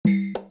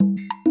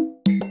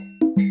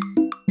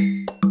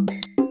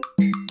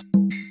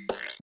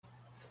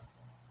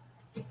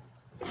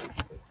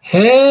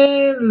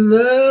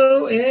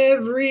Hello,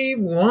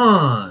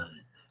 everyone.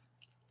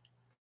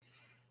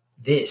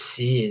 This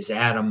is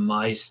Adam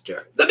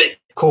Meister, the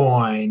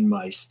Bitcoin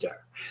Meister,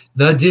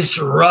 the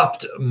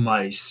Disrupt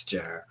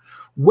Meister.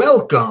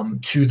 Welcome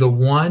to the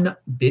One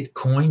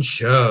Bitcoin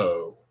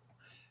Show.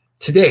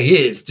 Today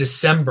is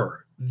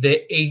December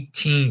the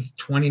 18th,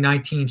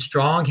 2019.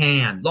 Strong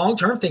hand,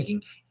 long-term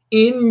thinking,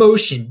 in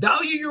motion.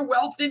 Value your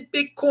wealth in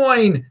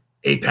Bitcoin.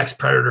 Apex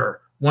Predator.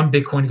 One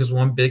Bitcoin equals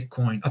one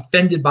Bitcoin.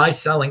 Offended by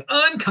selling.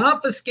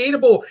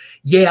 Unconfiscatable.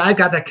 Yeah, I've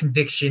got that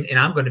conviction, and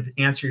I'm going to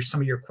answer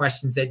some of your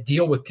questions that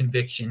deal with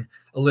conviction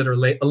a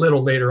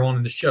little later on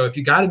in the show. If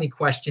you got any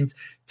questions,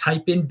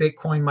 type in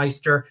Bitcoin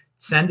Meister.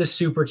 Send a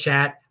super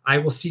chat. I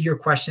will see your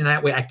question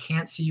that way. I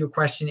can't see your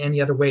question any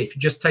other way. If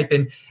you just type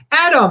in,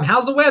 Adam,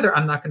 how's the weather?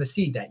 I'm not going to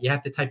see that. You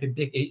have to type in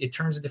big. It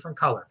turns a different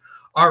color.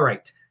 All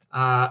right.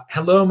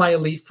 Hello, my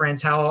elite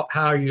friends. How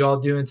are you all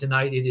doing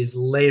tonight? It is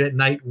late at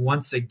night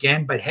once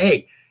again, but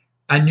hey,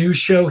 a new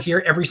show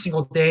here every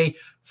single day.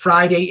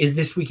 Friday is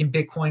This Week in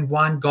Bitcoin.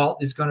 Juan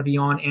Galt is going to be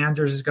on.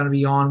 Anders is going to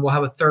be on. We'll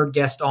have a third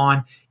guest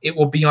on. It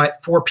will be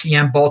at 4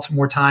 p.m.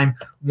 Baltimore time,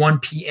 1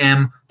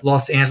 p.m.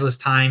 Los Angeles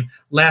time.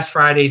 Last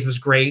Friday's was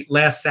great.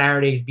 Last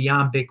Saturday's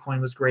Beyond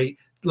Bitcoin was great.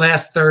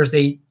 Last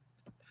Thursday,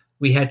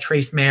 we had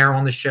Trace Mayer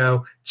on the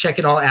show. Check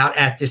it all out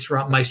at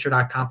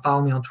disruptmeister.com.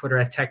 Follow me on Twitter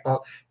at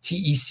TechBalt,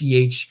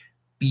 TechBalt.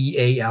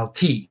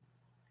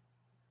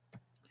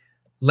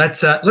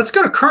 Let's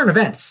go to current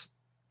events.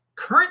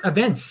 Current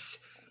events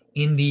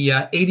in the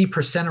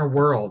 80%er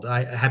world.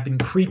 I have been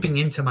creeping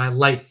into my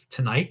life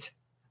tonight.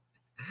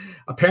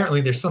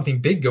 Apparently, there's something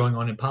big going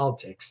on in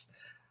politics.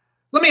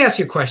 Let me ask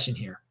you a question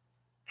here.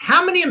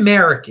 How many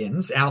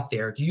Americans out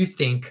there do you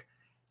think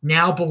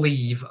now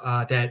believe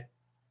that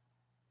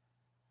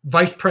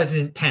Vice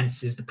President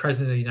Pence is the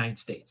president of the United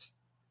States?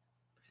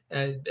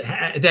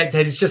 That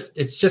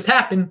it's just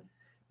happened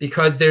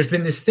because there's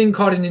been this thing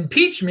called an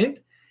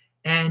impeachment,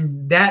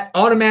 and that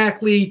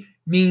automatically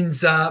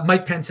means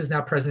Mike Pence is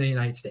now president of the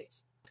United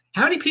States.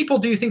 How many people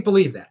do you think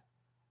believe that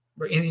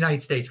in the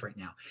United States right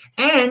now?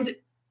 And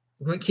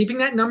keeping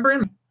that number in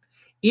mind,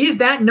 is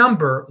that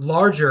number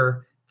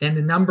larger than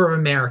the number of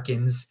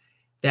Americans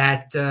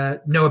that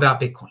know about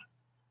Bitcoin?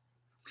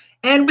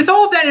 And with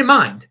all of that in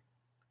mind,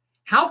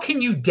 how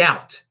can you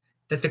doubt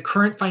that the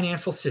current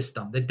financial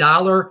system, the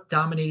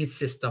dollar-dominated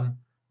system,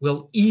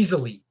 will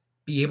easily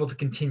be able to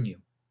continue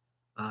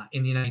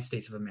in the United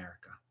States of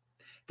America?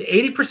 The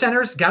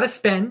 80%ers got to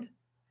spend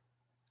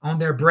on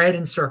their bread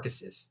and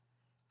circuses.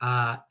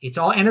 It's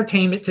all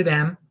entertainment to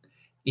them.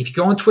 If you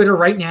go on Twitter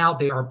right now,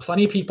 there are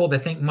plenty of people that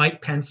think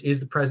Mike Pence is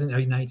the president of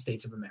the United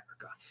States of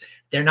America.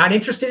 They're not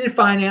interested in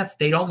finance.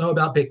 They don't know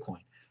about Bitcoin.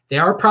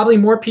 There are probably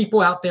more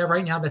people out there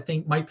right now that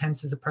think Mike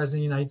Pence is the president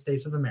of the United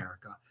States of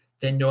America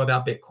than know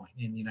about Bitcoin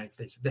in the United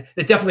States.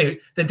 They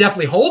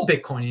definitely hold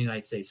Bitcoin in the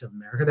United States of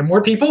America. There are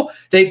more people.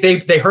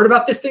 They heard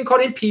about this thing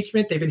called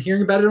impeachment. They've been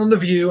hearing about it on The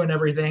View and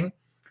everything.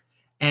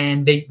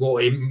 And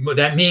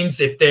that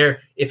means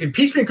if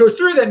impeachment goes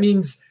through, that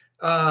means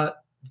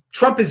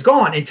Trump is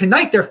gone. And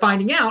tonight they're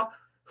finding out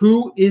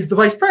who is the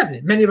vice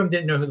president. Many of them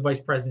didn't know who the vice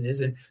president is.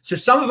 And so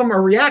some of them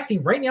are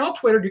reacting right now on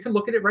Twitter. You can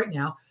look at it right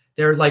now.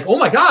 They're like, oh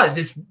my God,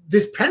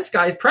 this Pence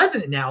guy is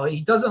president now.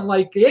 He doesn't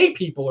like gay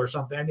people or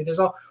something. I mean, there's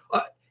all,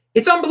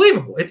 it's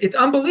unbelievable. It's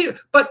unbelievable.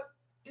 But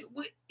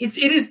it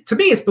is, to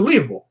me, it's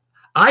believable.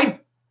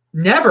 I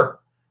never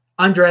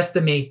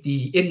underestimate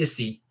the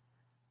idiocy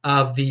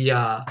of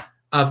the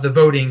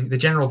voting, the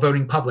general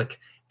voting public.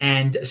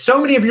 And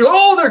so many of you,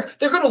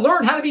 they're going to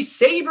learn how to be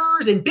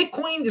savers and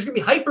Bitcoin. There's going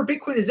to be hyper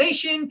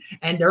Bitcoinization,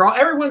 and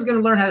everyone's going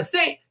to learn how to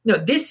save. No,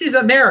 this is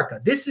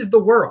America. This is the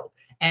world,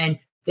 and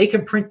they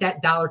can print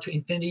that dollar to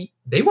infinity.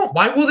 They won't.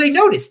 Why will they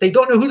notice? They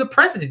don't know who the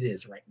president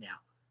is right now.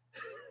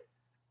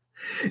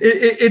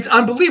 It's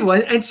unbelievable,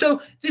 and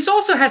so this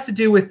also has to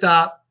do with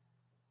the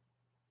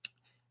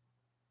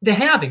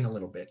halving a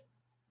little bit.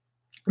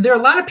 There are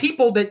a lot of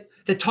people that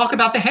talk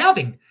about the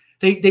halving.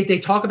 They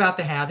talk about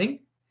the halving.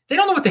 They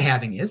don't know what the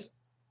halving is.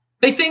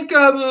 They think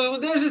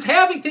there's this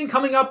halving thing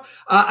coming up.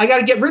 I got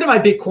to get rid of my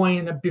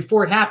Bitcoin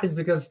before it happens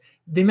because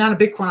the amount of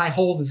Bitcoin I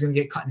hold is going to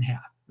get cut in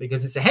half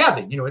because it's a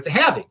halving. It's a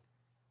halving.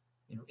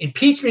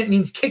 Impeachment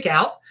means kick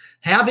out.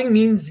 Halving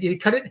means you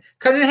cut it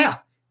in half.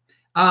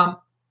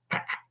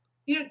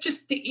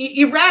 Just the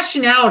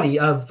irrationality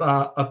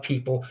of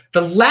people,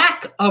 the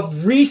lack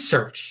of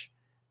research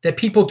that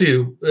people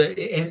do,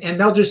 and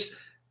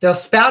they'll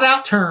spout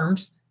out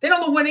terms. They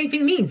don't know what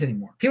anything means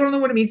anymore. People don't know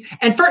what it means.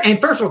 And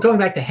first of all, going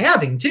back to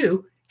halving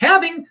too,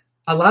 halving,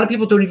 a lot of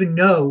people don't even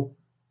know,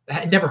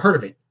 never heard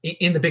of it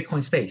in the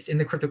Bitcoin space, in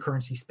the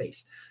cryptocurrency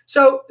space.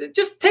 So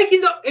just take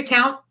into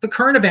account the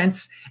current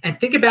events and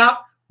think about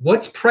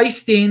what's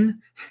priced in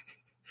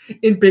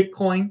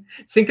Bitcoin.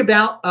 Think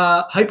about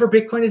hyper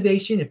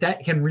Bitcoinization, if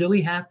that can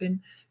really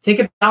happen.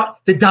 Think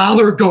about the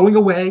dollar going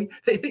away.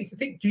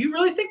 Do you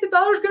really think the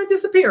dollar is going to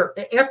disappear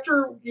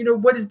after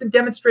what has been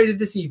demonstrated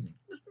this evening?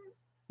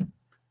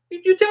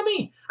 You tell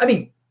me. I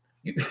mean,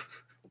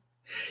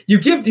 You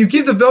give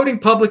the voting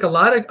public a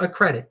lot of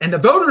credit, and the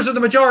voters are the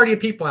majority of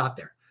people out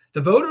there.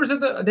 The voters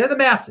are they're the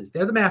masses.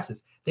 They're the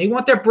masses. They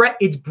want their bread.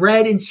 It's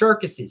bread in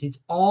circuses. It's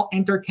all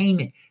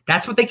entertainment.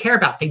 That's what they care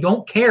about. They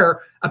don't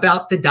care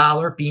about the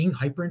dollar being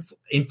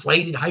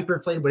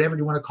hyperinflated, whatever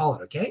you want to call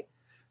it. Okay,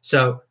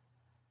 so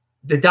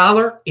the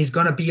dollar is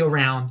going to be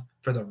around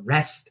for the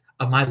rest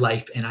of my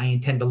life, and I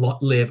intend to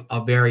live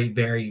a very,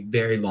 very,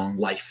 very long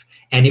life.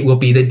 And it will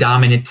be the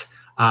dominant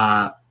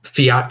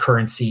fiat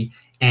currency,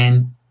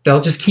 and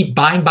they'll just keep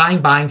buying,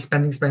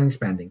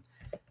 spending,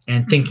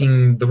 and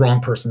thinking the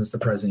wrong person is the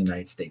president of the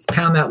United States.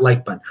 Pound that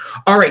like button.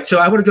 All right, so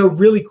I want to go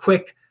really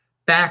quick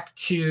back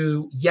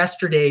to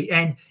yesterday.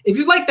 And if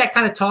you like that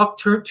kind of talk,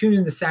 tune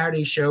in to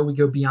Saturday's show. We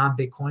go beyond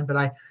Bitcoin,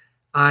 but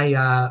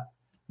I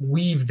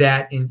weave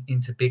that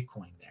into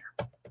Bitcoin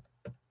there.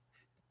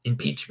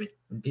 Impeachment.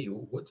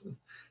 No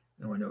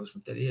one knows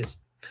what that is.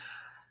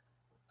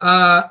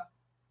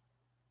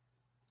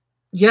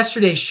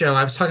 Yesterday's show,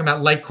 I was talking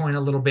about Litecoin a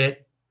little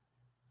bit.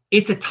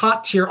 It's a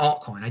top tier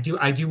altcoin.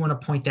 I do want to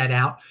point that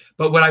out.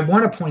 But what I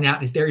want to point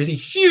out is there is a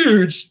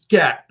huge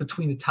gap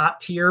between the top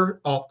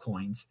tier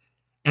altcoins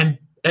and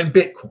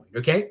Bitcoin.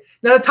 Okay.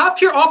 Now the top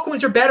tier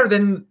altcoins are better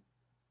than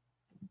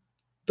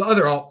the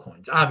other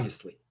altcoins,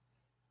 obviously.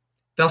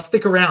 They'll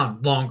stick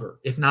around longer,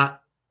 if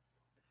not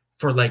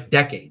for like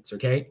decades.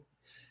 Okay.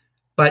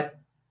 But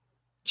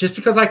just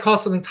because I call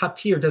something top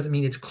tier doesn't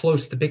mean it's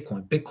close to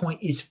Bitcoin. Bitcoin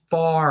is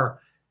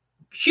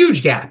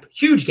huge gap.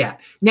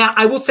 Now,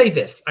 I will say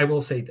this.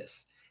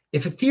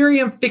 If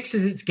Ethereum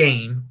fixes its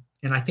game,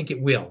 and I think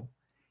it will,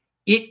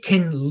 it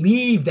can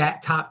leave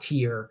that top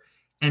tier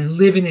and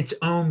live in its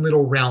own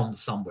little realm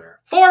somewhere.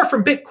 Far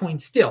from Bitcoin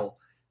still,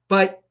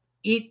 but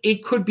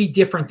it could be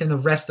different than the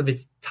rest of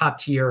its top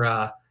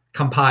tier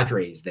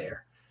compadres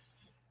there.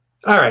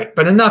 All right,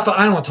 but enough.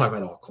 I don't want to talk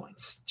about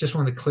altcoins. Just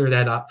wanted to clear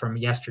that up from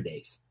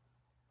yesterday's.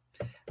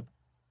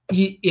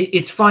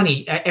 It's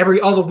funny.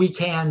 All the weak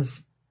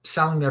hands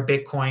selling their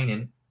Bitcoin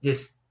and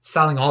just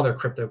selling all their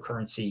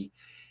cryptocurrency.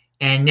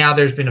 And now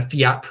there's been a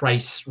fiat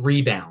price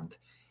rebound.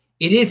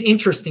 It is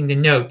interesting to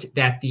note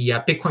that the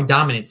Bitcoin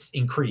dominance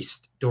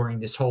increased during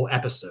this whole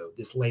episode,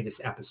 this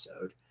latest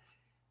episode.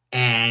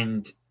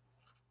 And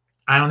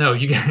I don't know,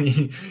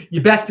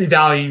 you best be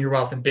valuing your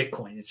wealth in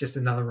Bitcoin. It's just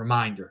another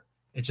reminder.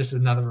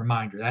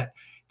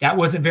 That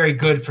wasn't very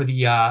good for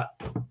the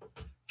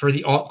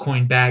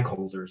altcoin bag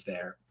holders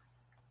there.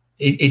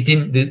 It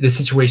didn't. The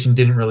situation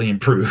didn't really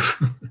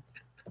improve.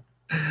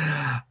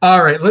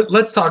 All right,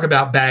 let's talk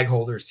about bag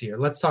holders here.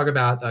 Let's talk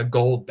about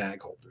gold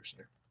bag holders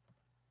here.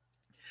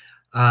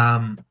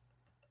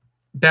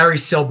 Barry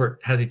Silbert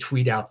has a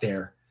tweet out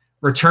there.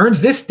 Returns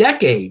this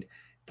decade,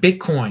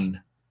 Bitcoin,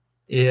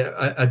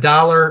 a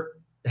dollar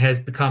has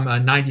become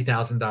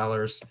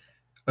 $90,000.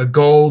 A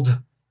gold,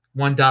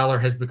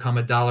 $1 has become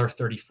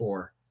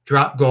 $1.34.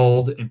 Drop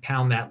gold and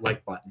pound that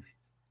like button.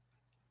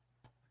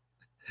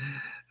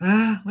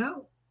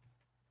 Well,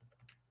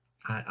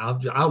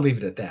 I'll leave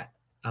it at that.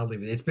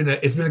 It's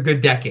been a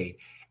good decade,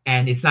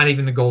 and it's not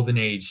even the golden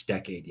age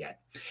decade yet.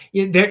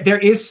 There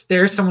is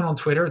someone on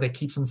Twitter that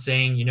keeps on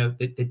saying,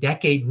 the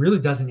decade really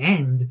doesn't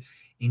end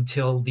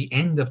until the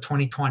end of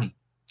 2020.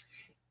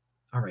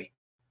 All right.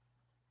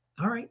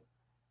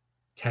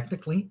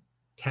 Technically,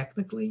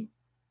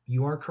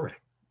 you are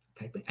correct.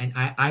 And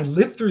I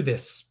lived through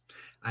this.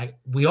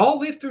 We all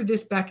lived through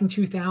this back in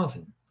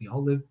 2000.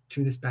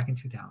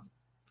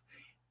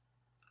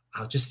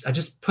 I'll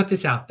just put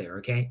this out there,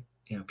 okay?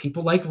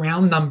 People like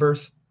round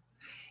numbers.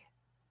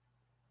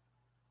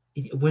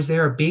 Was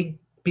there a big,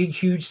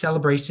 huge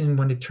celebration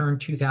when it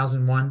turned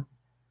 2001?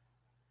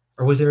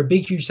 Or was there a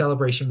big, huge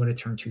celebration when it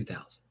turned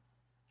 2000?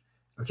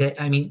 Okay,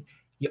 I mean,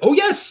 oh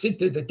yes,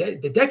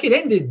 the decade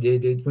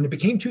ended when it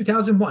became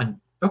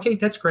 2001. Okay,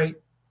 that's great.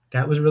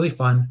 That was really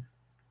fun.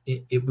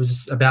 It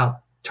was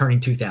about turning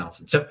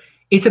 2000. So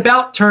it's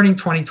about turning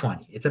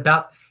 2020.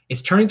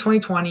 It's turning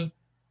 2020.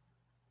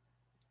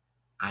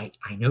 I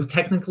know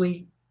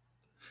technically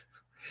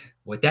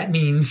what that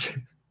means,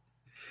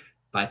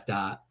 but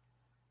the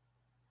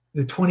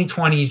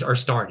 2020s are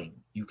starting.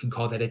 You can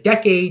call that a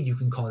decade, you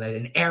can call that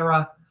an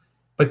era,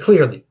 but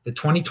clearly the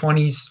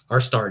 2020s are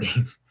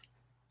starting,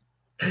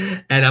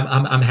 and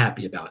I'm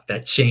happy about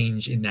that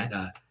change in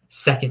that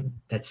second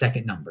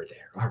number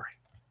there. All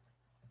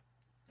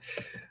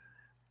right,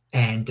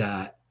 and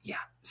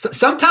so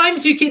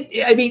sometimes you can.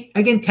 I mean,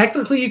 again,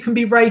 technically you can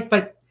be right,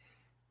 but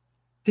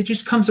there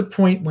just comes a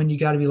point when you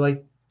got to be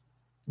like,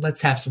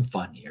 let's have some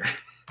fun here.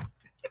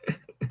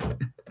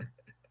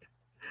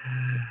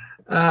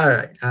 All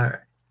right.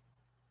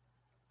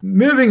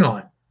 Moving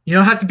on. You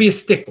don't have to be a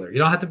stickler.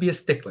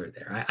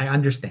 There. I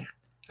understand.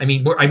 I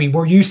mean,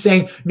 were you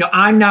saying, no,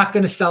 I'm not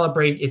going to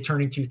celebrate it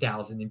turning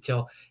 2000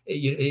 until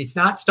it's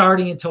not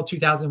starting until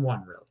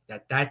 2001,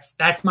 really?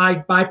 That's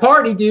my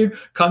party, dude.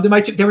 Come to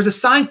my. There was a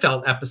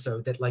Seinfeld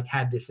episode that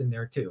had this in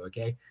there too.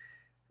 Okay.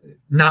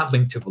 Not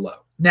linked to below.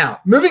 Now,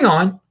 moving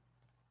on,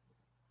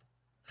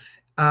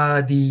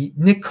 the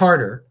Nick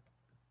Carter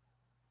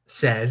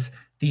says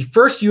the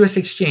first U.S.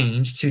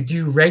 exchange to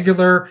do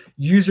regular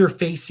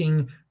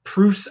user-facing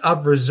proofs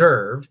of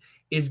reserve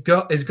is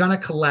going to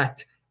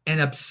collect an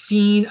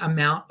obscene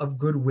amount of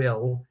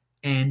goodwill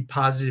and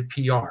positive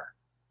PR.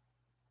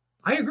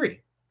 I agree.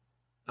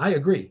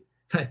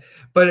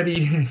 But I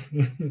mean,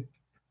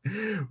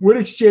 what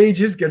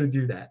exchange is going to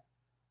do that?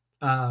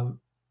 I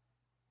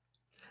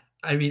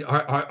mean,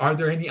 are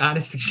there any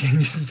honest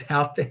exchanges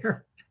out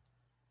there?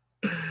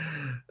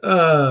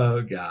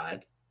 Oh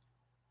God.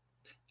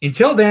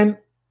 Until then,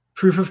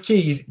 proof of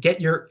keys, get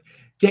your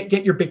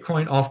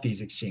Bitcoin off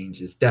these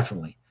exchanges,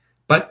 definitely.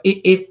 But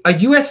if a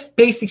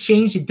US-based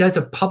exchange that does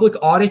a public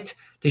audit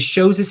that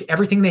shows us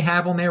everything they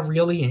have on there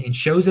really and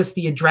shows us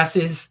the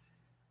addresses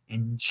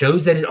and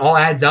shows that it all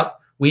adds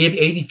up, we have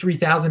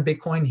 83,000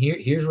 Bitcoin,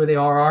 here's where they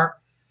are.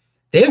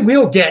 They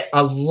will get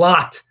a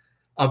lot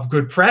of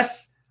good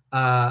press,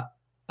 a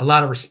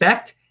lot of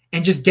respect,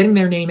 and just getting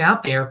their name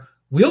out there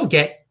will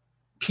get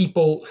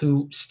people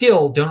who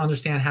still don't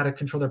understand how to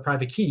control their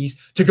private keys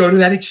to go to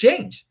that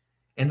exchange.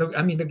 And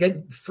they'll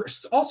get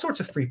all sorts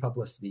of free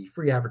publicity,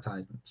 free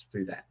advertisements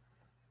through that.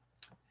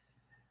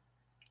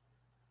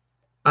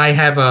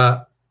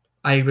 I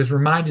was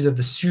reminded of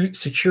the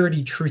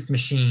security truth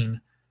machine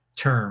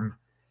term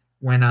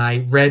when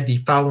I read the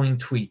following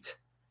tweet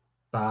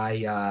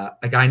by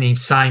a guy named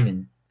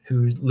Simon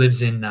who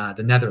lives in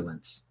the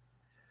Netherlands.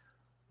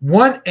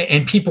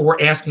 And people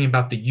were asking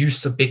about the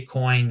use of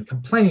Bitcoin,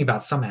 complaining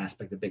about some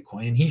aspect of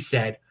Bitcoin. And he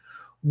said,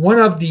 one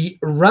of the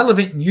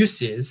relevant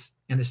uses,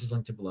 and this is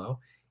linked to below,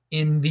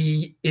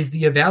 is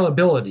the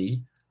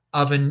availability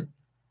of an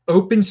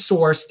open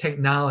source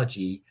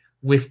technology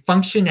with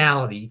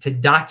functionality to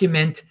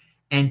document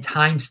and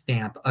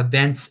timestamp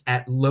events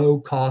at low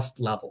cost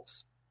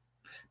levels.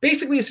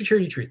 Basically a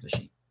security truth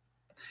machine.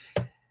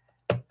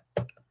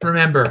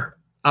 Remember,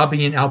 I'll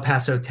be in El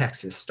Paso,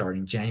 Texas,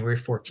 starting January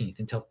 14th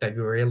until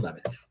February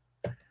 11th.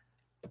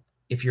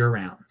 If you're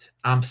around,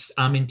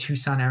 I'm in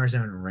Tucson,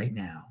 Arizona right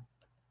now.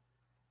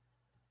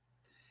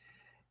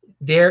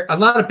 A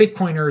lot of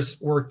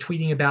Bitcoiners were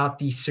tweeting about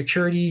the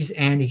Securities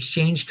and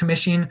Exchange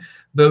Commission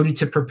voted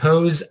to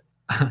propose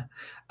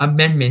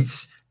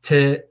amendments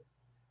to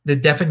the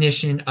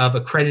definition of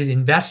accredited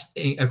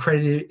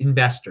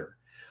investor,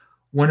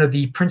 one of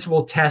the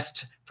principal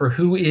tests for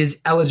who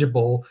is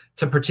eligible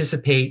to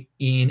participate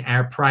in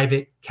our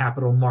private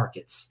capital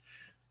markets.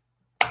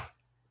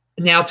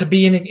 Now, to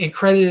be an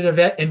accredited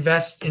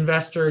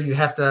investor, you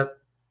have to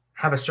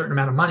have a certain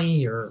amount of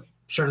money or a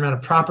certain amount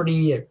of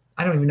property.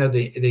 I don't even know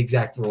the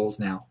exact rules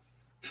now.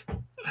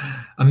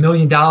 $1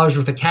 million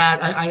worth of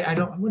cat. I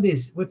don't.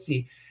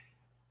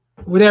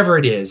 Whatever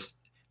it is.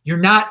 If you're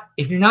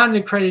not an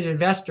accredited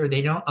investor,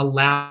 they don't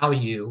allow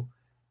you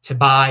to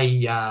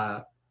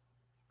buy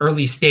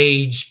early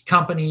stage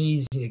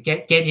companies,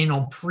 get in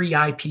on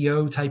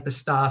pre-IPO type of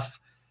stuff.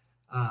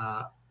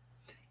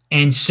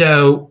 And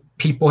so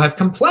people have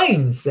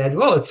complained and said,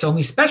 well, it's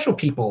only special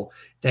people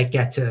that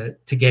get to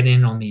get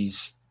in on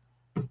these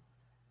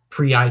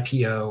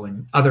pre-IPO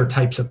and other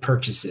types of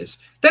purchases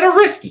that are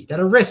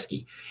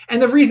risky.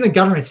 And the reason the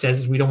government says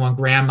is we don't want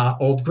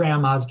old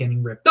grandmas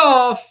getting ripped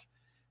off.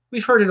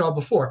 We've heard it all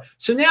before.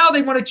 So now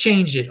they want to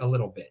change it a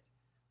little bit.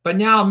 But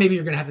now maybe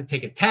you're going to have to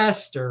take a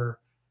test or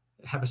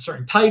have a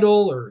certain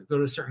title or go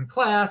to a certain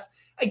class.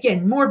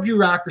 Again, more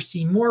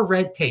bureaucracy, more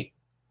red tape.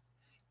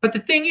 But the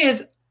thing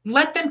is,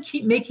 let them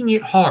keep making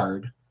it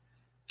hard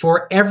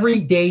for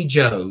everyday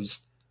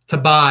Joes to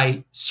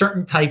buy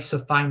certain types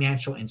of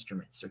financial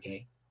instruments,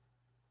 okay?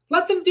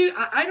 Let them do.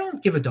 I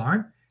don't give a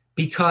darn,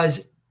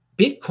 because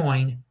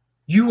Bitcoin,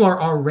 you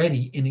are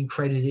already an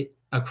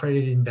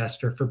accredited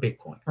investor for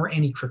Bitcoin or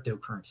any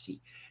cryptocurrency.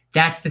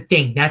 That's the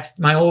thing. That's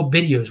my old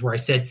videos where I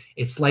said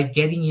it's like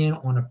getting in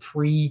on a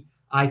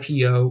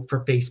pre-IPO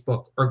for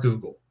Facebook or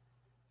Google.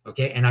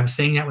 Okay. And I'm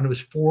saying that when it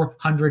was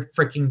 $400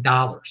 freaking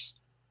dollars.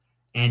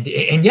 And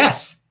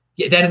yes,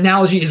 that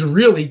analogy is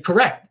really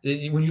correct.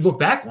 When you look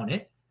back on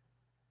it,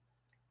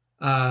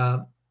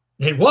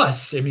 it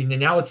was. I mean,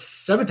 and now it's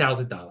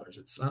 $7,000.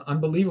 It's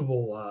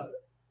unbelievable,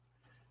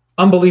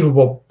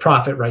 unbelievable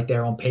profit right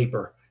there on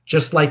paper.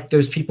 Just like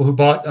those people who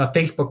bought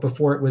Facebook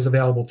before it was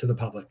available to the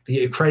public,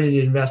 the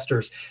accredited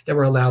investors that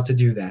were allowed to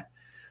do that.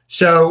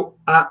 So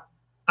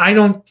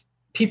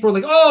people are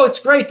like, oh, it's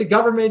great. The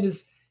government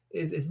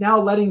is now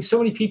letting so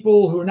many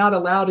people who are not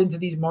allowed into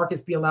these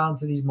markets be allowed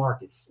into these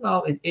markets.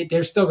 Well,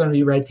 there's still going to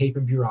be red tape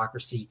and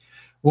bureaucracy.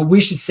 What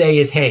we should say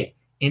is, hey,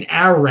 in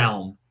our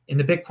realm, in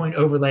the Bitcoin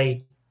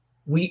overlay,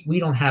 we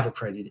don't have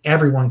accredited.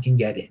 Everyone can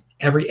get in.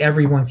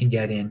 Everyone can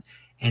get in.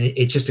 And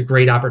it's just a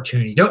great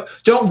opportunity.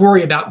 Don't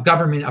worry about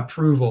government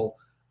approval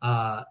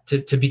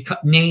to be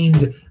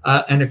named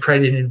an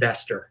accredited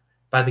investor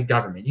by the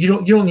government. You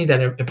don't need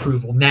that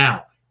approval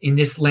now in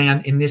this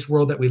land, in this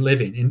world that we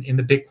live in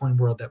the Bitcoin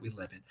world that we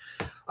live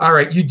in. All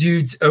right, you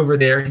dudes over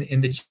there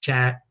in the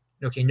chat.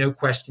 Okay, no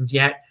questions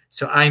yet.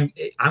 So I'm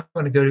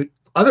going to go to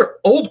other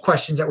old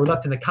questions that were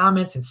left in the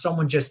comments, and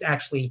someone just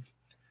actually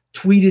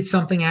tweeted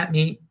something at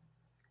me.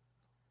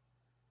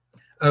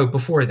 Oh,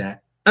 before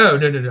that. Oh,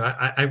 no.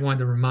 I wanted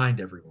to remind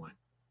everyone.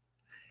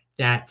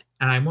 that,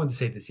 and I wanted to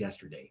say this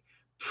yesterday,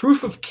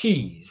 proof of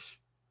keys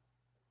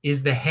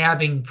is the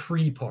halving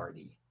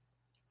pre-party.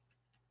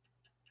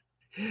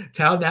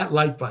 Found that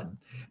like button.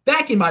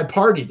 Back in my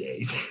party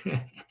days,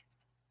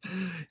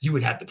 you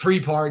would have the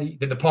pre-party,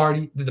 then the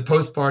party, then the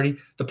post-party,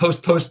 the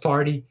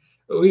post-party.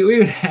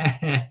 We'd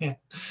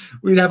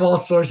have all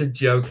sorts of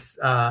jokes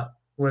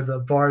where the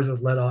bars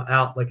would let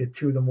out like at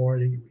 2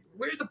 a.m.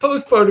 Where's the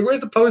post-party?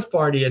 Where's the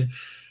post-party? And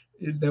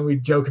then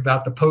we'd joke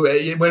about the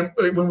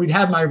when we'd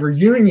have my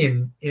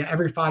reunion,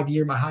 every 5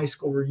 year, my high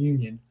school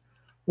reunion.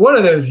 One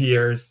of those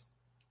years,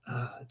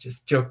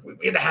 just joke, we're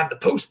gonna have the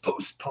post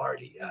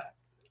party.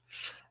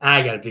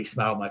 I got a big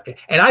smile on my face,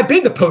 and I've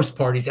been to post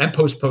parties and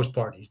post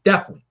parties,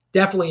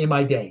 definitely in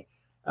my day.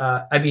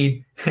 I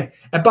mean,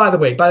 and by the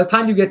way, by the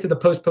time you get to the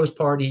post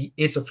party,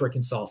 it's a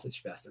freaking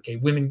sausage fest. Okay,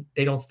 women,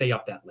 they don't stay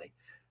up that late.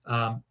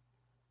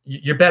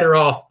 You're better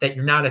off that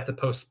you're not at the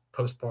post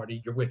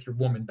party. You're with your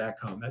woman back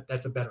home.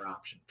 That's a better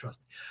option.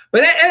 Trust me.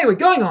 But anyway,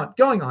 going on.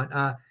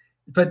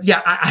 But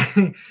yeah,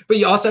 but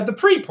you also have the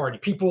pre-party.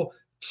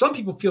 Some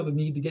people feel the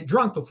need to get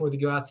drunk before they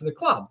go out to the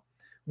club.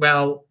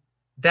 Well,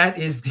 that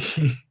is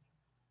the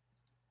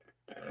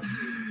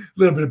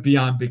little bit of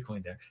beyond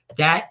Bitcoin there.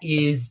 That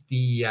is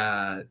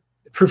the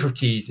proof of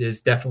keys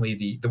is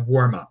definitely the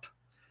warm up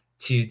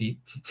to the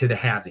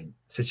halving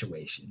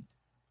situation.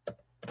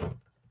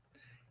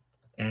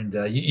 And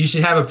you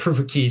should have a proof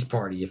of keys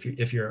party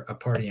if you're a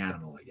party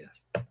animal, I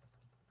guess.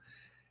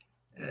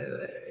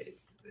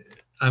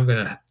 I'm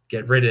gonna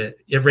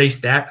erase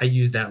that. I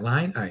used that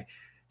line. All right.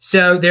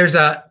 So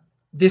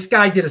this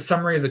guy did a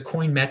summary of the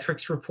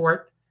Coinmetrics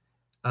report.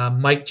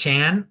 Mike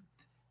Chan.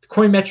 The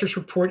Coinmetrics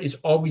report is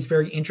always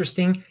very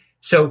interesting.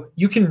 So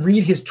you can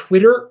read his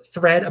Twitter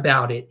thread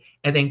about it,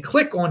 and then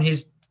click on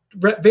his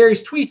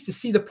various tweets to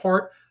see the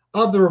part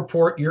of the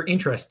report you're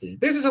interested in.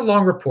 This is a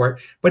long report,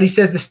 but he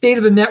says the State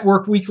of the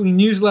Network weekly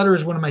newsletter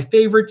is one of my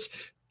favorites.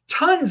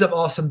 Tons of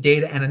awesome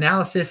data and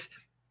analysis.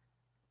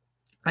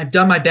 I've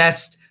done my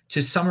best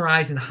to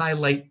summarize and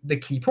highlight the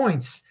key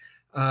points.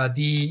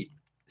 The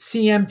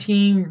CM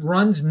team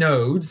runs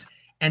nodes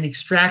and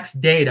extracts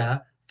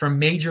data from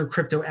major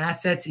crypto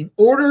assets in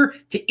order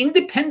to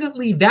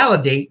independently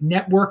validate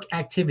network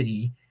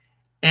activity,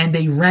 and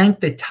they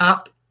rank the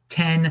top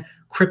 10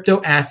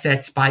 crypto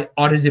assets by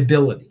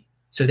auditability.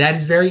 So that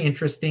is very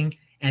interesting.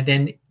 And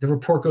then the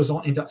report goes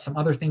on into some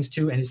other things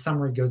too, and his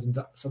summary goes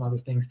into some other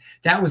things.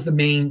 That was the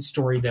main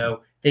story,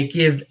 though. They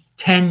give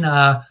 10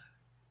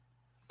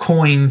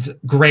 coins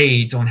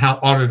grades on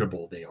how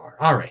auditable they are.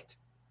 All right.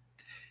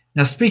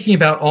 Now, speaking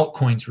about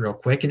altcoins real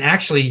quick, and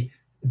actually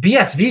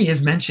BSV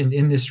is mentioned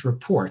in this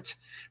report,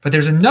 but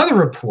there's another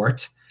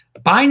report,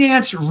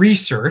 Binance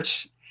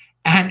Research,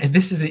 and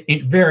this is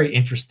a very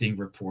interesting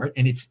report,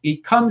 and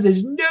it comes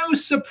as no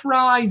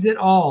surprise at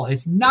all.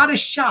 It's not a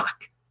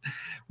shock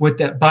what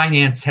that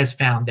Binance has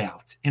found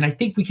out, and I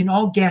think we can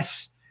all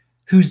guess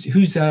who's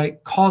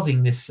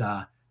causing this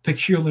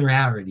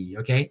peculiarity.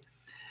 Okay,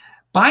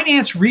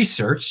 Binance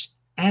Research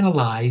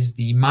analyzed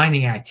the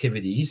mining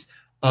activities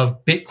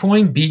of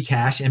Bitcoin,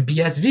 Bcash, and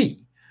BSV.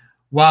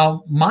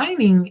 While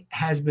mining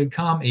has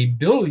become a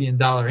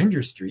billion-dollar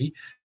industry,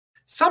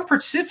 some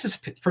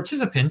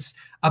participants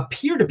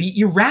appear to be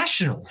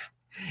irrational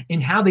in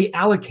how they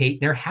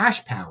allocate their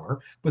hash power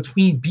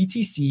between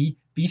BTC,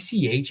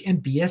 BCH,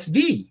 and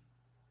BSV.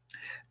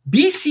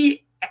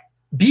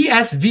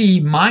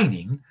 BSV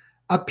mining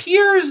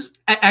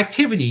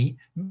BSV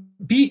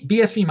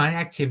mining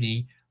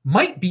activity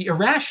might be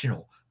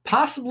irrational,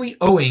 possibly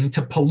owing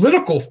to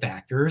political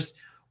factors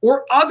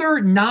or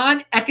other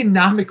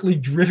non-economically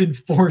driven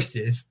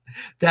forces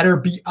that are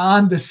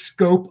beyond the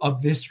scope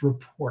of this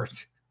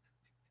report.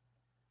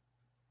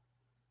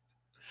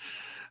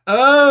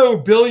 Oh,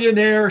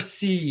 billionaire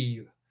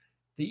C,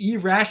 the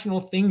irrational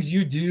things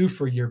you do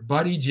for your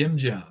buddy Jim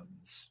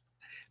Jones.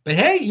 But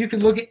hey, you can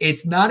look at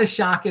it's not a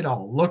shock at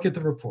all. Look at the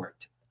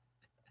report.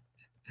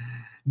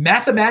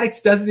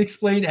 Mathematics doesn't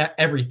explain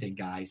everything,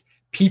 guys.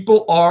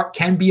 People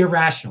can be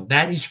irrational.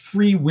 That is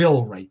free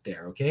will right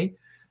there, okay?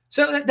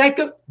 So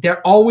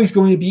they're always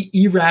going to be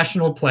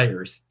irrational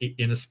players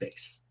in a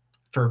space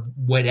for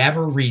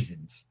whatever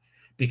reasons,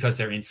 because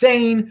they're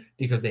insane,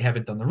 because they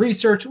haven't done the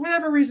research,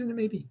 whatever reason it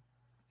may be.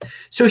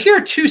 So here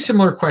are 2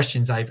 similar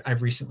questions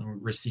I've recently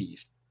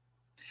received.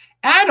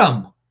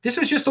 Adam, this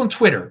was just on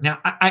Twitter. Now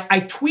I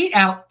tweet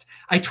out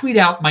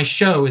my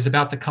show is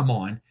about to come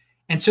on,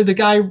 and so the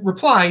guy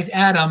replies,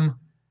 Adam,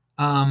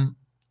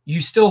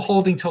 you still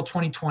holding till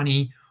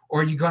 2020,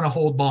 or are you going to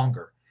hold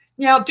longer?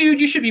 Now, dude,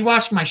 you should be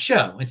watching my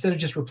show instead of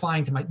just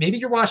replying to maybe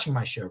you're watching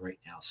my show right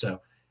now. So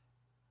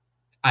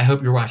I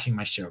hope you're watching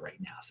my show right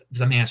now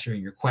because I'm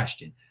answering your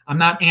question. I'm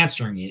not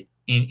answering it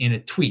in a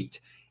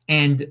tweet.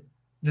 And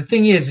the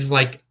thing is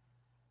like,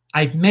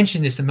 I've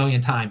mentioned this a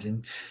million times,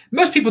 and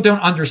most people don't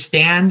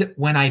understand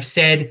when I've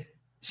said,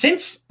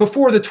 since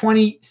before the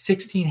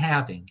 2016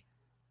 halving,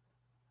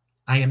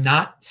 I am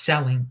not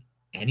selling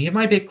any of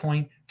my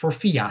Bitcoin for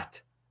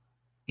fiat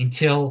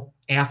until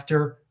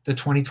after the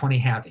 2020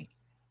 halving.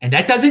 And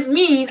that doesn't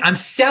mean I'm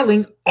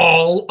selling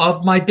all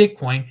of my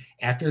Bitcoin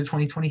after the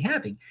 2020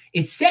 halving.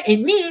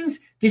 It means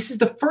this is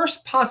the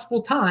first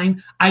possible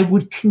time I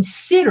would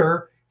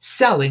consider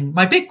selling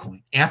my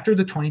Bitcoin after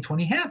the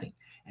 2020 halving.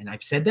 And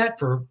I've said that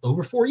for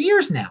over 4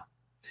 years now.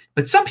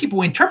 But some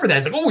people interpret that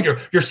as like, oh,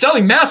 you're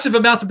selling massive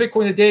amounts of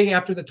Bitcoin a day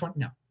after the 20.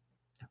 No,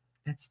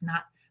 that's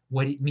not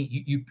what it means.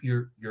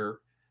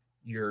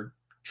 You're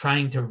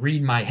trying to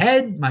read my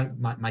head,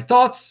 my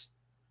thoughts,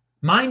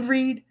 mind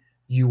read.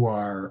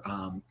 You're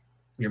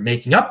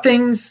making up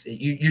things.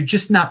 You're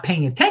just not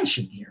paying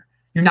attention here.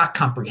 You're not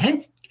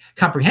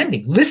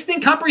comprehending.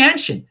 Listening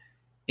comprehension.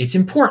 It's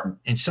important.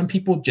 And some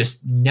people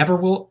just never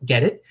will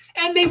get it,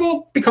 and they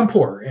will become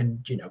poor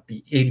and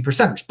be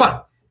 80%ers.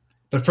 But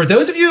for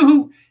those of you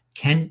who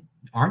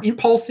aren't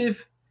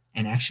impulsive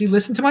and actually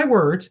listen to my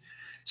words.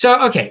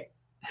 So, okay.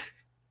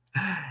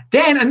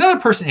 Then another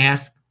person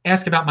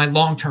asked about my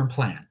long-term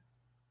plan.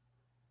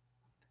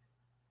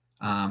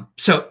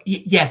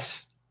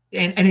 Yes.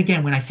 And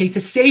again, when I say it's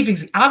a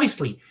savings,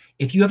 obviously,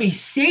 if you have a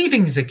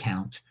savings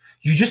account,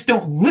 you just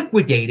don't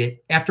liquidate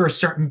it after a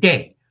certain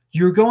day.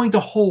 You're going to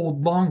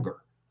hold longer.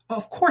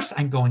 Of course,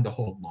 I'm going to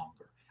hold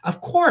longer.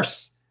 Of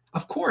course.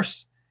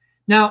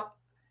 Now,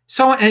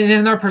 and then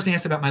another person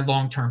asked about my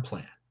long-term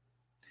plan.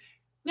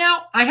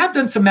 Now, I have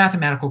done some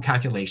mathematical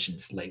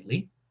calculations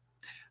lately.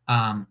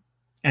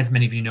 As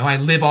many of you know, I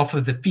live off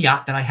of the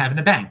fiat that I have in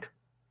the bank.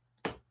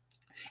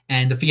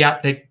 And the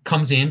fiat that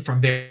comes in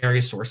from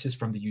various sources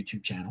from the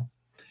YouTube channel.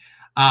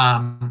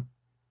 And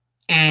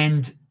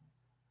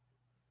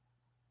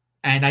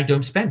I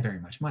don't spend very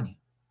much money.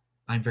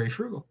 I'm very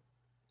frugal.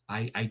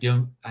 I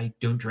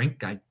don't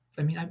drink.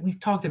 We've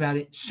talked about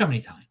it so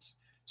many times.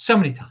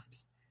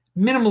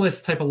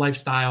 Minimalist type of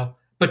lifestyle,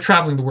 but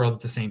traveling the world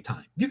at the same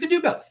time. You can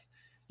do both.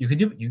 You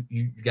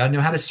got to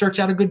know how to search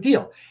out a good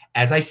deal.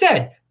 As I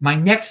said, my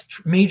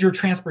next major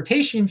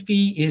transportation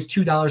fee is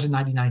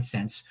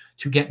 $2.99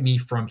 to get me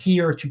from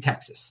here to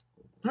Texas.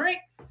 All right.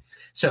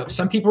 So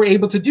some people are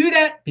able to do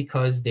that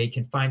because they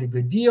can find a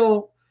good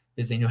deal,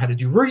 because they know how to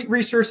do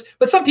research.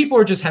 But some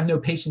people just have no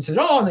patience at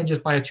all, and they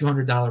just buy a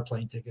 $200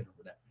 plane ticket or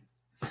whatever,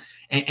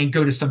 and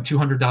go to some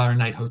 $200 a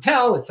night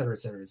hotel, et cetera, et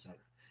cetera, et cetera.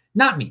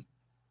 Not me.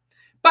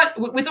 But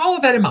with all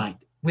of that in mind,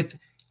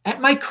 at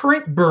my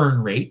current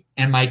burn rate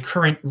and my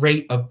current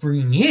rate of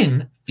bringing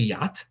in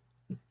fiat,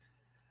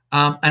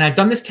 and I've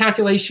done this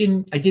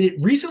calculation. I did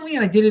it recently,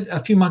 and I did it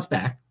a few months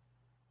back.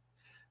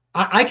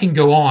 I can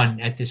go on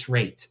at this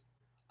rate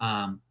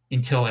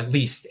until at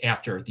least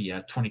after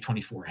the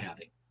 2024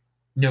 halving.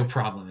 No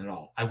problem at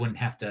all. I wouldn't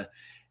have to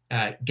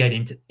get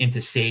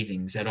into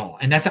savings at all.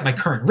 And that's at my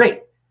current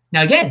rate.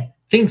 Now, again,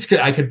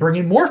 I could bring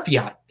in more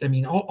fiat. I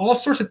mean, all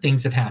sorts of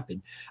things have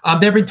happened.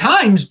 There have been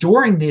times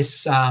during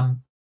this, during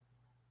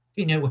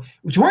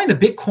the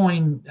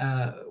Bitcoin,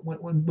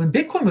 when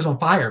Bitcoin was on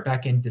fire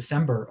back in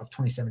December of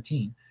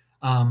 2017,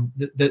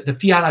 the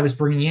fiat I was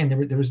bringing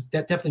in, there was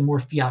definitely more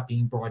fiat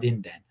being brought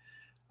in then.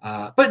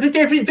 But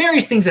there have been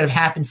various things that have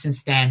happened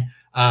since then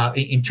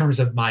in terms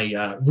of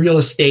my real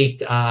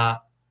estate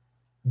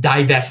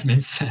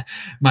divestments,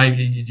 my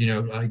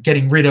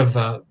getting rid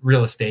of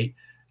real estate,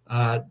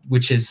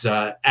 which is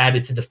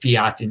added to the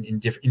fiat in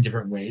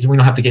different ways. We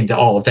don't have to get into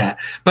all of that.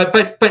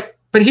 But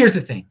here's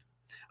the thing.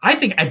 I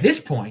think at this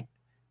point,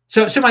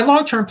 so my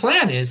long-term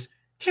plan is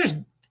it's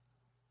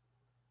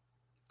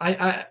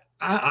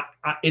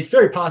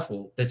very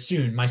possible that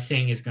soon my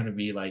saying is going to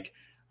be like,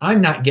 I'm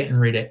not getting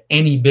rid of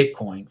any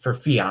Bitcoin for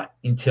fiat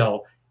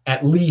until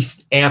at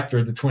least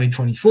after the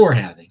 2024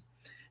 halving.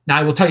 Now,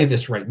 I will tell you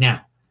this right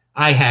now.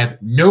 I have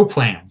no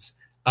plans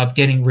of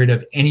getting rid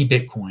of any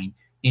Bitcoin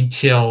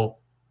until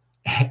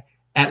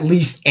at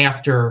least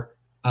after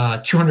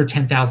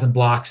 210,000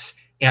 blocks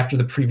after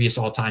the previous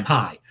all-time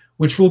high,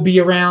 which will be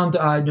around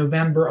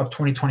November of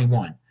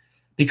 2021.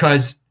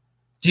 Because,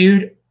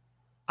 dude,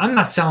 I'm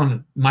not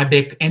selling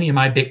any of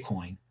my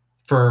Bitcoin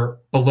for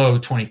below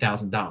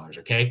 $20,000,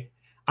 okay?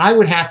 I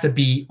would have to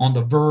be on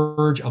the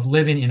verge of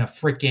living in a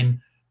freaking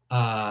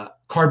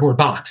cardboard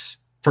box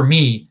for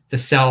me to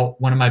sell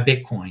one of my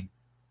Bitcoin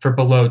for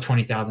below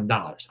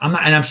 $20,000.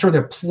 I'm sure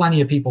there are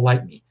plenty of people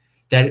like me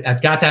that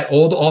have got that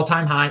old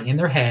all-time high in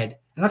their head,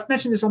 and I've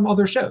mentioned this on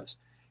other shows,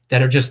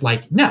 that are just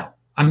like, no,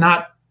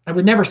 I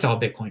would never sell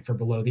Bitcoin for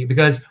below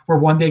because we're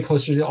one day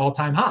closer to the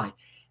all-time high.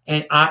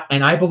 And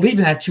I believe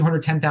in that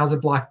 210,000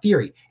 block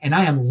theory, and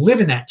I am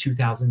living that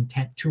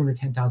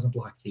 210,000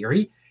 block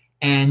theory.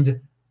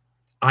 And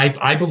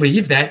I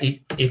believe that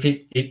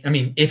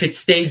if it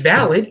stays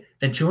valid,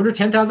 then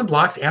 210,000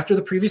 blocks after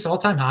the previous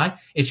all-time high,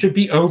 it should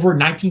be over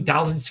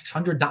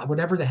 19,600,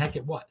 whatever the heck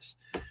it was.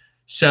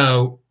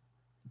 So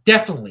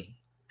definitely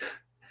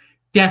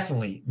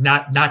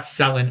not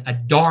selling a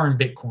darn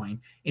Bitcoin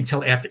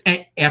until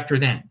after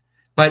then.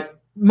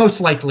 But most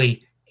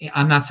likely,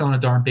 I'm not selling a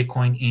darn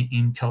Bitcoin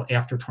until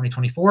after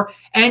 2024.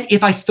 And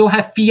if I still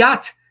have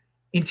fiat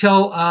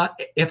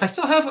if I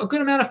still have a good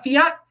amount of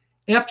fiat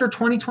after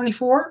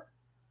 2024,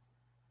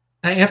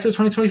 after the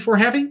 2024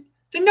 halving,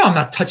 then no, I'm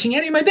not touching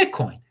any of my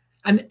Bitcoin.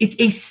 And it's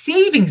a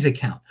savings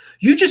account.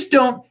 You just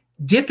don't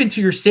dip into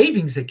your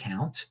savings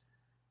account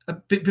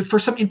for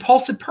some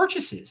impulsive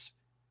purchases.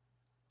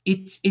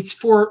 It's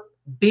for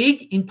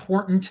big,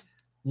 important,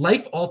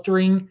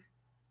 life-altering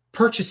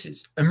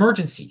purchases,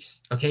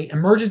 emergencies. Okay,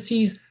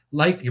 emergencies,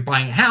 life. You're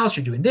buying a house.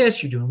 You're doing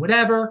this. You're doing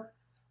whatever.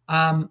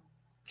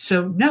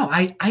 So no,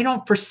 I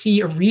don't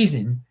foresee a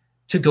reason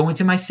to go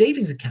into my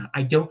savings account.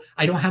 I don't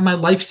have my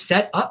life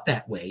set up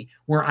that way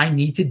where I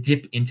need to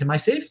dip into my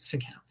savings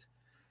account.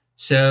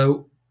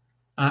 So,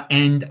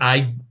 and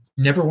I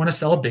never want to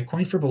sell a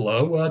Bitcoin for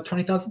below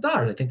 $20,000.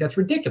 I think that's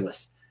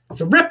ridiculous.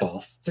 It's a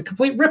ripoff. It's a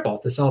complete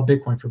ripoff to sell a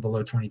Bitcoin for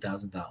below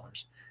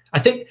 $20,000. I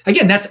think,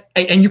 again, that's,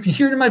 and you can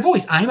hear it in my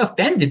voice, I am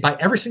offended by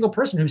every single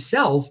person who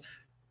sells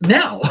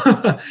now.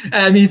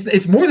 I mean,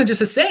 it's more than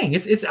just a saying.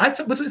 It's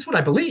what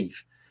I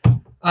believe.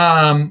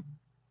 All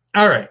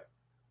right.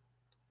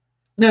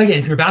 Now, again,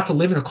 if you're about to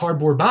live in a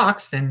cardboard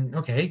box, then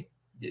okay,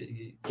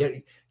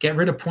 get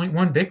rid of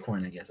 0.1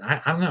 Bitcoin, I guess. I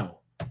don't know.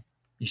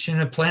 You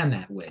shouldn't have planned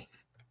that way.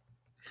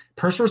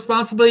 Personal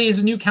responsibility is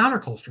a new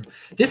counterculture.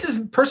 This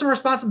is personal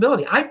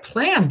responsibility. I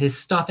planned this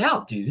stuff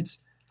out, dudes.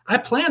 I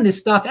planned this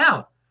stuff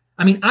out.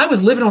 I mean, I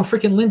was living on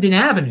freaking Linden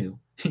Avenue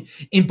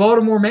in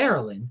Baltimore,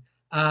 Maryland.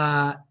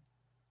 I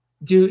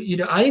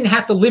didn't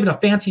have to live in a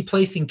fancy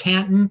place in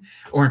Canton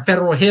or in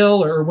Federal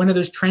Hill or one of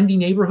those trendy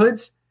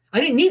neighborhoods.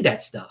 I didn't need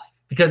that stuff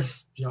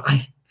because,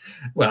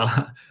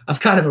 I'm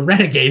kind of a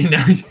renegade and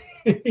everything.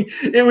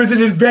 It was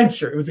an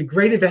adventure. It was a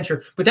great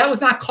adventure, but that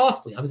was not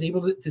costly. I was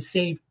able to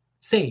save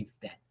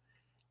then.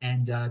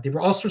 And there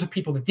were all sorts of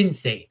people that didn't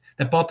save,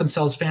 that bought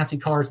themselves fancy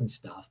cars and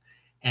stuff.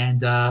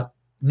 And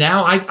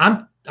now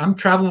I'm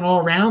traveling all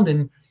around,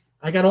 and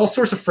I got all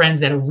sorts of friends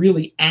that are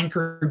really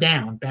anchored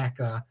down back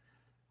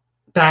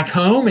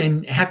home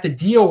and have to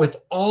deal with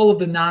all of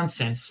the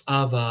nonsense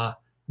of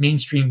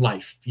mainstream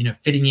life.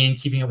 Fitting in,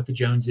 keeping up with the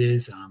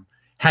Joneses,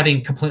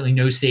 having completely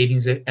no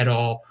savings at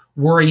all,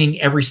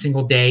 worrying every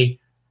single day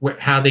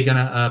how they're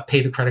gonna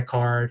pay the credit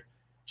card.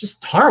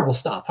 Just horrible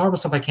stuff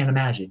I can't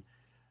imagine.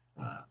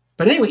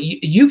 But anyway,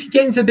 you can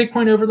get into the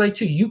Bitcoin overlay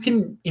too. You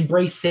can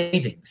embrace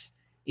savings.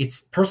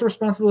 It's personal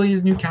responsibility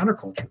is new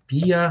counterculture.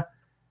 You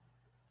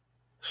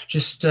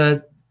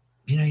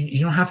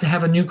don't have to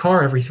have a new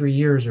car every 3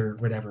 years or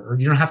whatever, or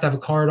you don't have to have a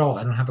car at all.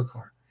 I don't have a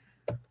car.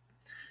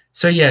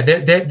 So yeah,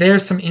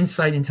 there's some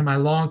insight into my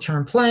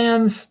long-term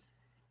plans.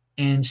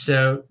 And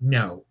so,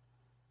 no,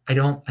 I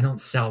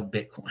don't sell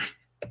Bitcoin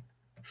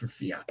for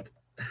fiat.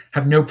 I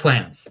have no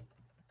plans.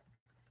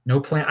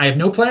 I have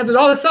no plans at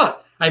all to sell it.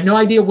 I have no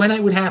idea when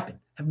it would happen.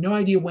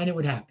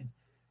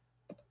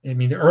 I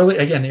mean, the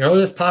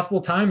earliest possible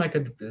time I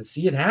could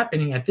see it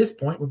happening at this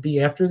point would be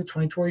after the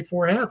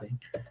 2024 halving.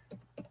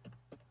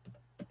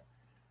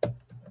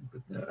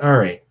 All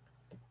right.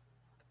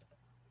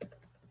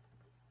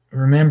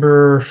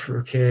 Remember,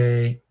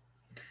 okay.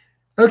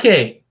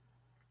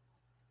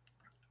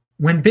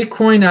 When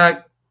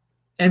Bitcoin,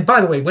 and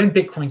by the way, when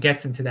Bitcoin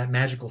gets into that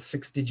magical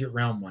 6-digit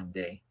realm one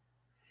day,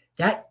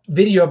 that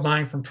video of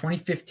mine from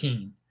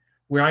 2015,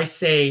 where I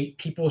say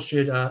people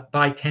should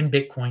buy 10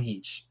 Bitcoin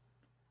each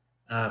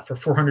for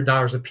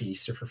 $400 a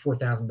piece or for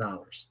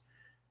 $4,000.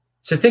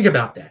 So think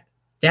about that.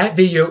 That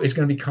video is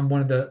going to become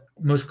one of the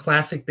most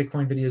classic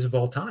Bitcoin videos of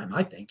all time.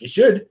 I think it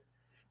should,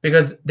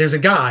 because there's a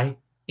guy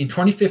in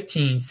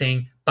 2015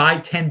 saying buy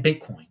 10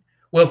 Bitcoin.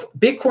 Well, if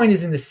Bitcoin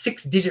is in the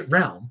 6-digit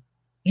realm,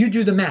 you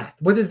do the math.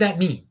 What does that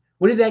mean?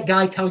 What did that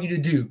guy tell you to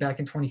do back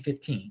in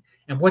 2015?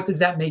 And what does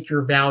that make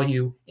your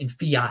value in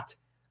fiat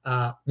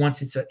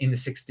once it's in the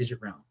 6-digit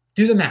realm?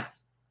 Do the math.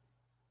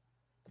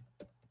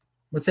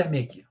 What's that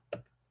make you?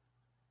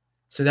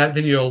 So that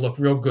video will look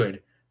real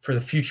good for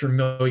the future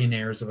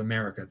millionaires of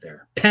America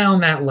there.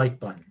 Pound that like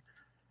button.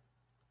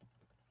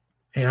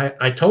 Hey,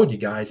 I told you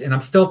guys, and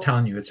I'm still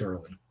telling you it's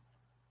early.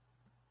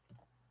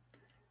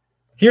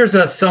 Here's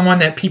someone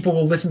that people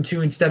will listen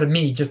to instead of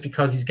me just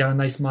because he's got a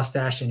nice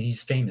mustache and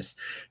he's famous.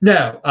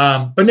 No,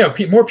 but no,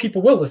 more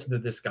people will listen to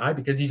this guy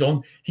because he's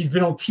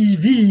been on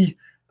TV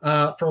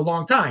for a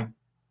long time.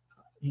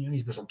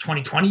 He's been on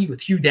 2020 with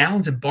Hugh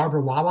Downs and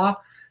Barbara Wawa.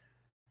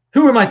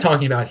 Who am I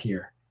talking about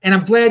here? And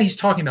I'm glad he's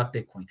talking about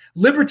Bitcoin.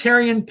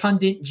 Libertarian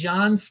pundit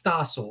John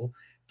Stossel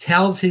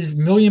tells his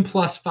 1 million+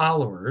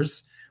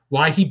 followers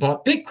why he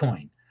bought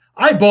Bitcoin.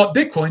 I bought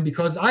Bitcoin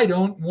because I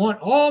don't want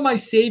all my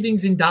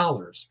savings in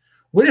dollars.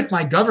 What if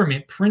my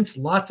government prints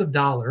lots of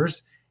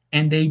dollars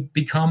and they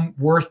become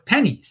worth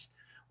pennies?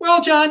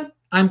 Well, John,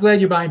 I'm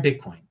glad you're buying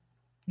Bitcoin.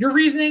 Your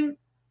reasoning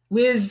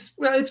is,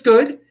 well, it's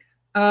good.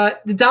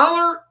 The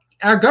dollar,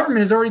 our government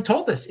has already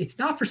told us, it's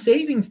not for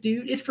savings,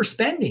 dude. It's for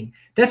spending.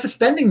 That's a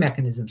spending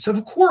mechanism. So,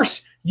 of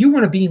course, you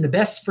want to be in the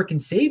best freaking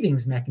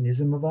savings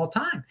mechanism of all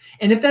time.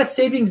 And if that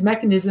savings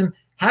mechanism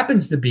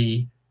happens to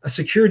be a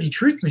security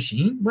truth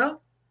machine,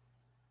 well,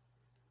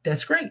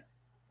 that's great.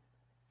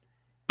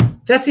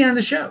 That's the end of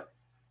the show.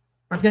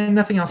 I've got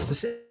nothing else to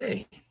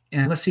say.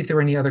 And let's see if there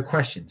were any other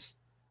questions.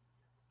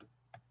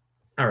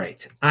 All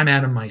right. I'm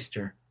Adam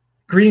Meister.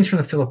 Greetings from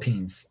the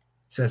Philippines,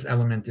 says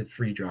Elemented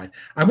Free Drive.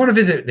 I want to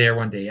visit there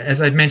one day.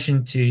 As I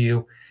mentioned to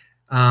you,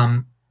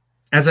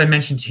 as I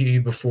mentioned to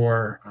you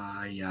before,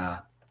 I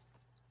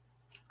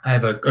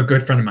have a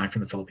good friend of mine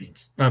from the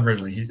Philippines.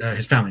 Originally,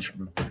 his family's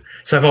from there,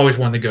 so I've always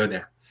wanted to go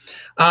there.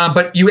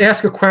 But you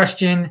ask a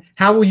question: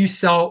 how will you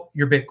sell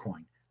your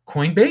Bitcoin?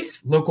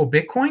 Coinbase, local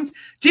Bitcoins,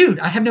 dude.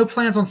 I have no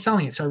plans on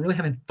selling it, so I really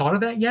haven't thought of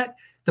that yet.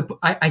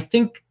 I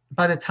think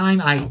by the time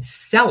I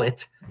sell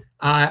it,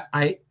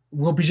 I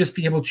will just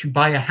be able to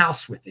buy a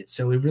house with it.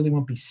 So it really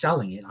won't be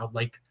selling it. I'll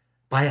like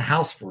buy a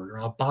house for it, or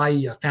I'll buy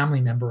a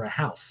family member a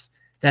house.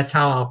 That's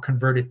how I'll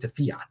convert it to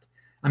fiat.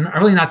 I'm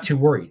really not too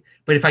worried.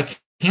 But if I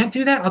can't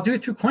do that, I'll do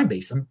it through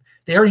Coinbase.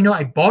 They already know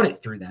I bought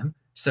it through them.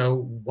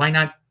 So why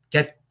not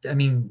get, I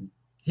mean,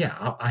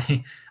 yeah,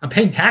 I'm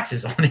paying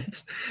taxes on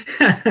it.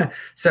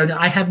 So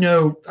I have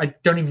I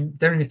don't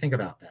even think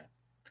about that,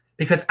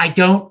 because I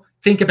don't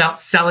think about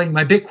selling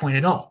my Bitcoin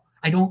at all.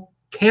 I don't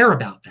care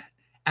about that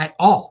at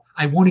all.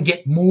 I want to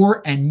get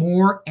more and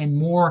more and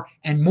more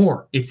and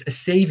more. It's a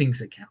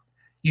savings account.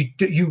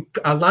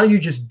 A lot of you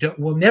just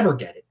will never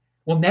get it.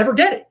 Will never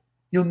get it.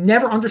 You'll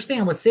never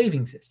understand what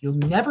savings is. You'll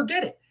never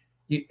get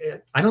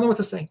it. I don't know what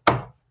to say.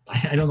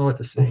 I don't know what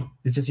to say.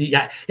 It's just you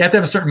have to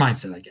have a certain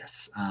mindset, I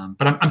guess.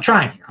 But I'm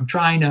trying here. I'm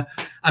trying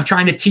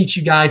to teach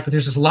you guys. But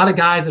there's just a lot of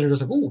guys that are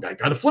just like, oh, I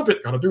gotta flip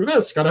it, gotta do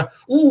this, gotta.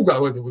 All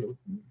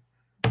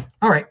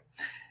right,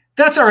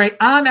 that's all right.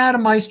 I'm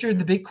Adam Meister,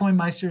 the Bitcoin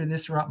Meister, the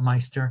Disrupt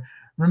Meister.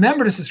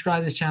 Remember to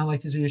subscribe to this channel,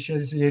 like this video, share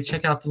this video,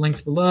 check out the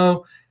links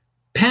below.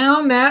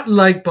 Pound that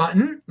like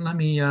button. Let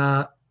me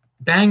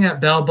bang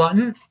that bell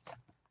button.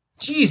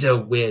 Jeez, oh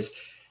whiz.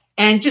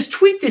 And just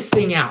tweet this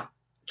thing out.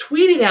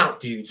 Tweet it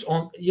out, dudes.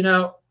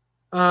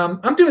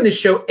 I'm doing this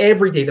show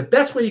every day. The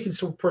best way you can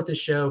support this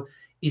show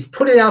is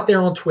put it out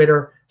there on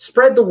Twitter.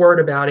 Spread the word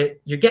about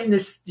it. You're getting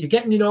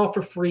it all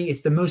for free.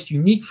 It's the most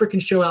unique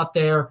freaking show out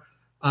there.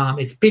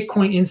 It's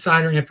Bitcoin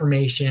insider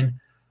information.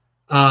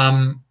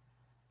 And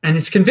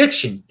it's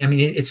conviction. I mean,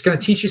 it's going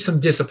to teach you some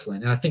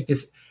discipline. And I think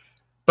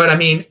but I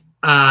mean,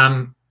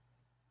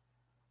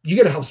 you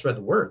got to help spread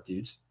the word,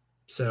 dudes.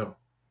 So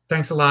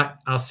thanks a lot.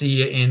 I'll see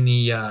you in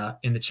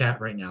the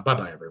chat right now.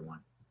 Bye-bye, everyone.